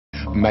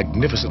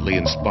magnificently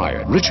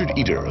inspired. Richard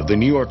Eder of the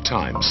New York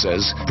Times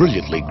says,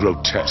 brilliantly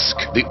grotesque.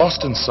 The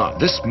Austin Sun,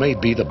 this may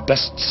be the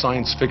best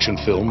science fiction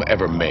film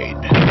ever made.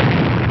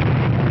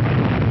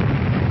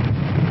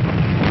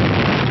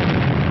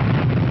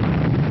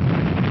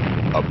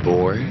 A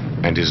Boy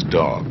and His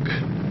Dog.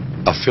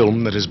 A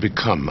film that has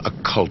become a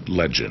cult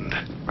legend.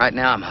 Right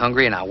now I'm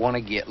hungry and I want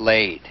to get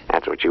laid.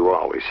 That's what you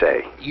always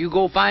say. You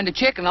go find a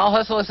chick and I'll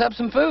hustle us up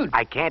some food.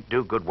 I can't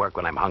do good work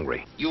when I'm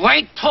hungry. You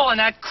ain't pulling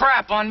that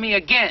crap on me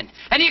again.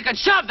 And you can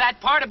shove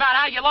that part about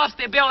how you lost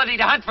the ability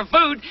to hunt for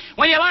food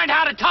when you learned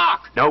how to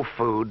talk. No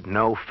food,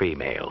 no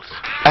females.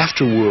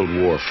 After World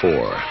War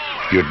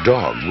IV, your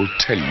dog will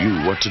tell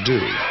you what to do.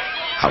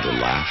 How to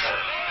laugh,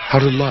 how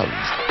to love,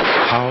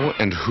 how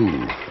and who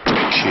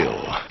to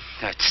kill.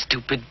 That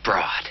stupid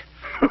broad.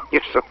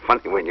 You're so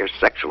funny when you're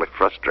sexually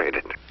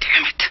frustrated.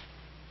 Damn it.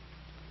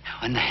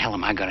 When the hell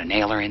am I going to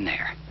nail her in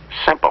there?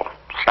 Simple.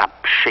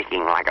 Stop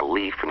shaking like a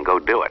leaf and go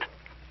do it.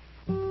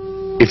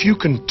 If you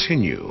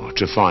continue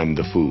to find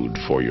the food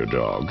for your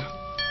dog,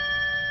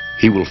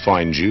 he will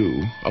find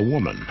you a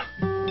woman.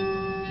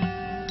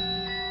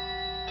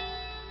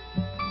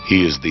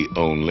 He is the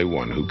only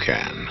one who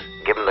can.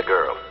 Give him the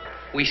girl.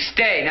 We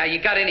stay. Now,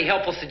 you got any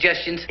helpful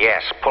suggestions?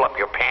 Yes, pull up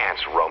your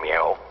pants,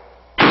 Romeo.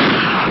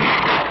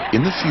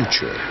 In the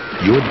future,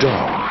 your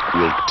dog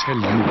will tell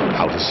you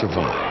how to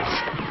survive.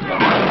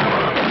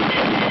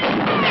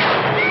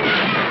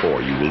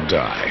 Or you will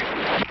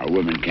die. A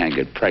woman can't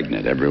get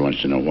pregnant. Every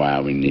once in a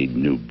while, we need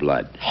new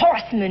blood.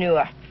 Horse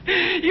manure.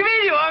 You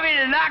mean you want me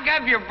to knock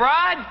up your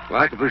broad?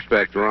 Lack of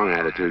respect, wrong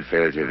attitude,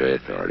 failure to obey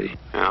authority.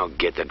 Oh,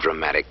 get the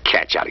dramatic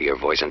catch out of your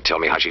voice and tell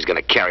me how she's going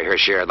to carry her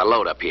share of the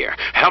load up here.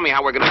 Tell me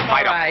how we're going to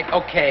fight All right,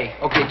 okay,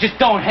 just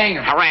don't hang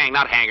her. Harangue,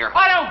 not hang her.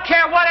 I don't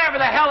care whatever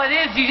the hell it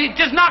is. You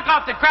just knock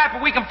off the crap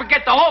and we can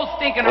forget the whole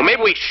stinking... Well,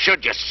 maybe we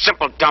should, you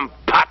simple dumb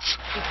putz.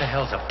 What the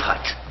hell's a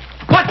putt?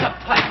 What's a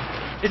putt?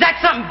 Is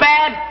that something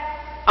bad?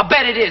 I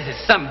bet it is.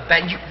 It's something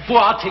bad.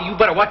 Well, I'll tell you, you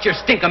better watch your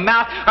stinking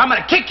mouth or I'm going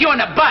to kick you in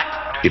the butt.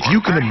 If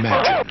you can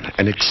imagine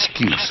an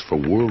excuse for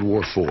World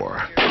War IV,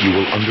 you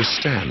will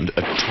understand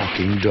a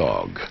talking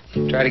dog.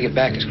 Try to get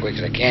back as quick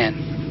as I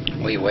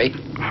can. Will you wait?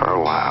 For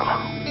a while.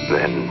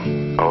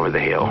 Then, over the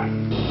hill.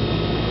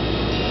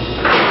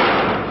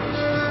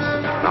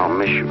 I'll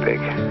miss you, Pig.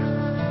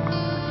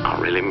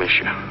 I'll really miss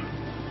you.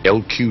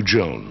 L.Q.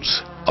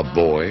 Jones, A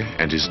Boy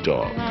and His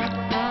Dog.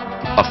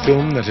 A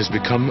film that has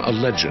become a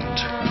legend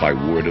by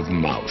word of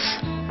mouth.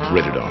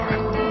 Rated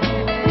R.